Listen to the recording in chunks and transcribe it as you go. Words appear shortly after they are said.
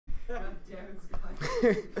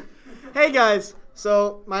Hey guys,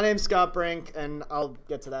 so my name's Scott Brink, and I'll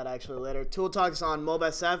get to that actually later. Tool Talk's on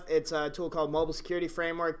MobSF. It's a tool called Mobile Security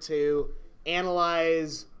Framework to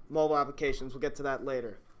analyze mobile applications. We'll get to that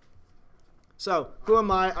later. So, who am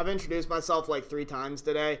I? I've introduced myself like 3 times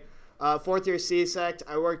today. Fourth year CSEC.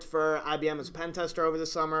 I worked for IBM as a pen tester over the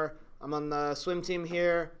summer. I'm on the swim team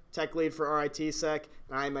here, tech lead for RITSEC,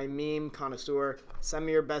 and I'm a meme connoisseur. Send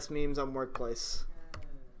me your best memes on Workplace.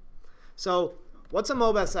 So, what's a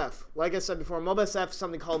MobSF? Like I said before, MobSF is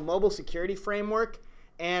something called Mobile Security Framework,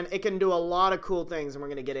 and it can do a lot of cool things, and we're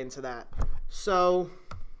going to get into that. So,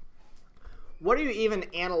 what are you even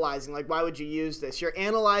analyzing? Like, why would you use this? You're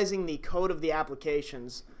analyzing the code of the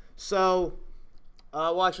applications. So,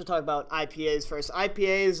 we'll actually talk about IPAs first.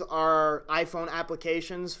 IPAs are iPhone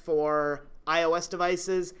applications for iOS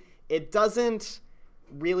devices. It doesn't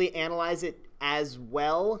really analyze it as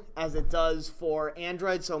well as it does for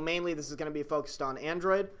Android. So mainly this is going to be focused on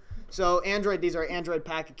Android. So Android, these are Android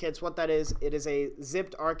packet kits. What that is, it is a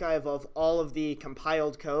zipped archive of all of the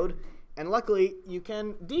compiled code. And luckily, you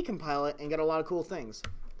can decompile it and get a lot of cool things.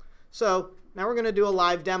 So now we're going to do a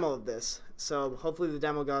live demo of this. So hopefully the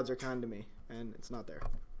demo gods are kind to me. And it's not there.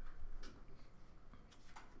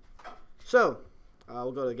 So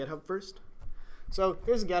we'll go to GitHub first. So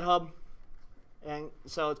here's GitHub. And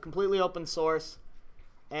so it's completely open source.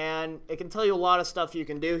 And it can tell you a lot of stuff you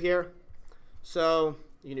can do here. So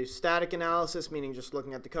you can do static analysis, meaning just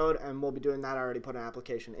looking at the code. And we'll be doing that. I already put an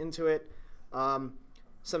application into it.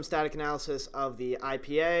 Some static analysis of the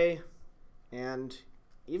IPA. And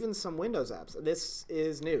even some Windows apps. This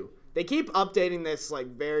is new. They keep updating this like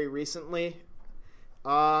very recently.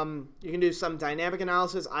 You can do some dynamic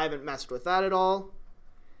analysis. I haven't messed with that at all.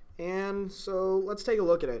 And so let's take a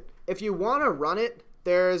look at it. If you want to run it,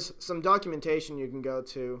 there's some documentation you can go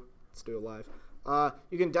to. Let's do it live.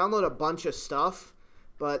 You can download a bunch of stuff,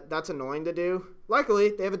 but that's annoying to do.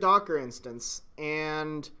 Luckily, they have a Docker instance.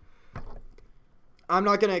 And I'm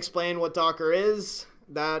not going to explain what Docker is.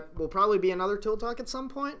 That will probably be another tool talk at some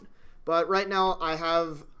point. But right now, I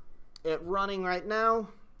have it running right now.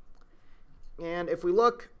 And if we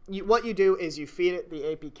look, what you do is you feed it the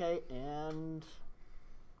APK, and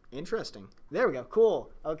interesting. There we go.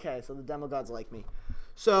 Cool. Okay, so the demo gods like me.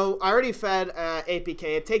 So I already fed APK.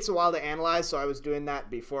 It takes a while to analyze, so I was doing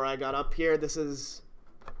that before I got up here. This is,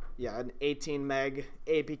 yeah, an 18 meg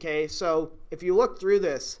APK. So if you look through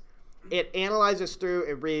this, it analyzes through,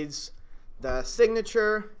 it reads the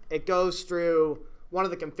signature, it goes through one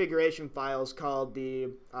of the configuration files called the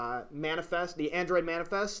manifest, the Android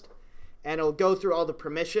manifest, and it'll go through all the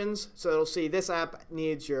permissions. So it'll see this app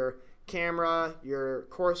needs your camera, your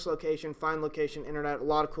course location, find location, internet, a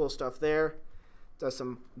lot of cool stuff there. Does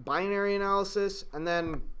some binary analysis, and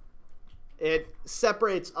then it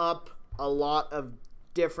separates up a lot of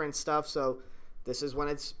different stuff. So this is when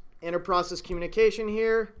it's inter-process communication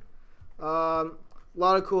here. A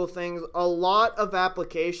lot of cool things. A lot of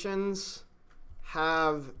applications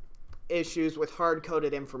have issues with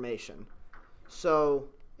hard-coded information. So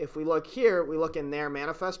if we look here, we look in their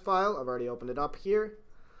manifest file. I've already opened it up here.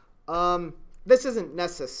 This isn't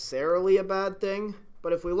necessarily a bad thing,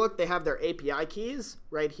 but if we look, they have their API keys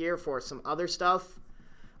right here for some other stuff.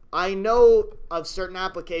 I know of certain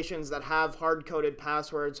applications that have hard-coded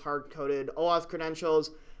passwords, hard-coded OAuth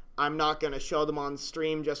credentials. I'm not going to show them on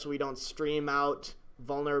stream just so we don't stream out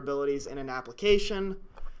vulnerabilities in an application.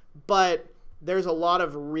 But there's a lot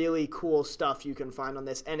of really cool stuff you can find on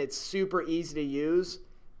this, and it's super easy to use.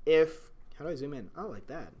 How do I zoom in? Oh, like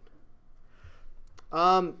that.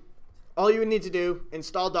 All you would need to do,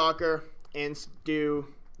 install Docker and do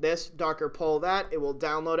this, Docker pull that. It will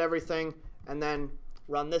download everything, and then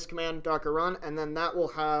run this command, Docker run, and then that will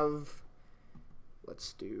have,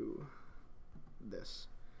 let's do this.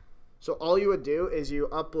 So all you would do is you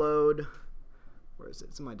upload, where is it?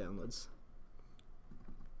 It's in my downloads.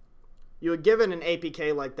 You would give it an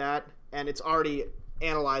APK like that, and it's already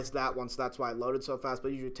analyzed that once. That's why it loaded so fast, but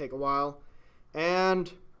it usually take a while.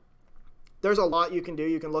 And there's a lot you can do.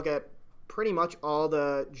 You can look at pretty much all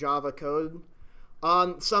the Java code.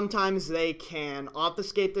 Sometimes they can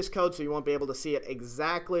obfuscate this code, so you won't be able to see it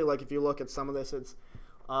exactly. Like if you look at some of this, it's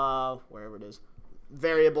wherever it is,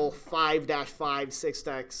 variable 5-5,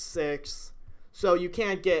 6-6. So you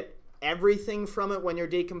can't get everything from it when you're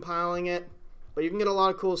decompiling it, but you can get a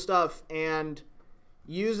lot of cool stuff. And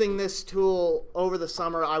using this tool over the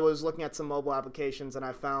summer, I was looking at some mobile applications, and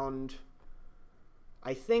I found,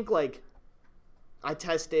 I think like I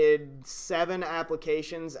tested 7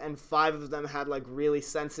 applications, and 5 of them had like really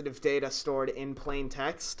sensitive data stored in plain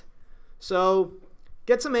text. So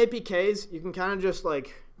get some APKs. You can kind of just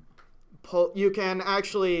like you can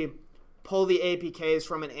actually pull the APKs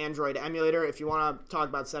from an Android emulator. If you want to talk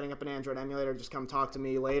about setting up an Android emulator, just come talk to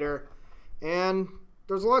me later. And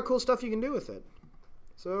there's a lot of cool stuff you can do with it.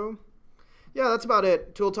 So, yeah, that's about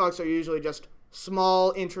it. Tool talks are usually just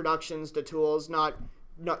small introductions to tools, not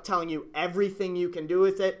telling you everything you can do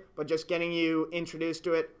with it, but just getting you introduced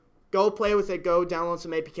to it. Go play with it. Go download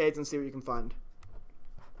some APKs and see what you can find.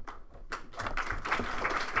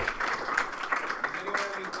 Anyone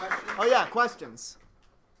have any questions? Oh, yeah, questions.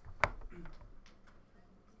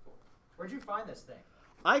 Where'd you find this thing?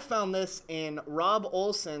 I found this in Rob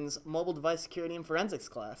Olson's Mobile Device Security and Forensics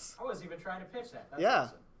class. I wasn't even trying to pitch that. That's Yeah,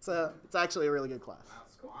 awesome. it's actually a really good class. Wow,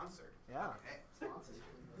 sponsored. Yeah. Okay, sponsored.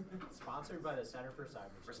 Sponsored by the Center for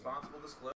Cybersecurity. Responsible disclosure.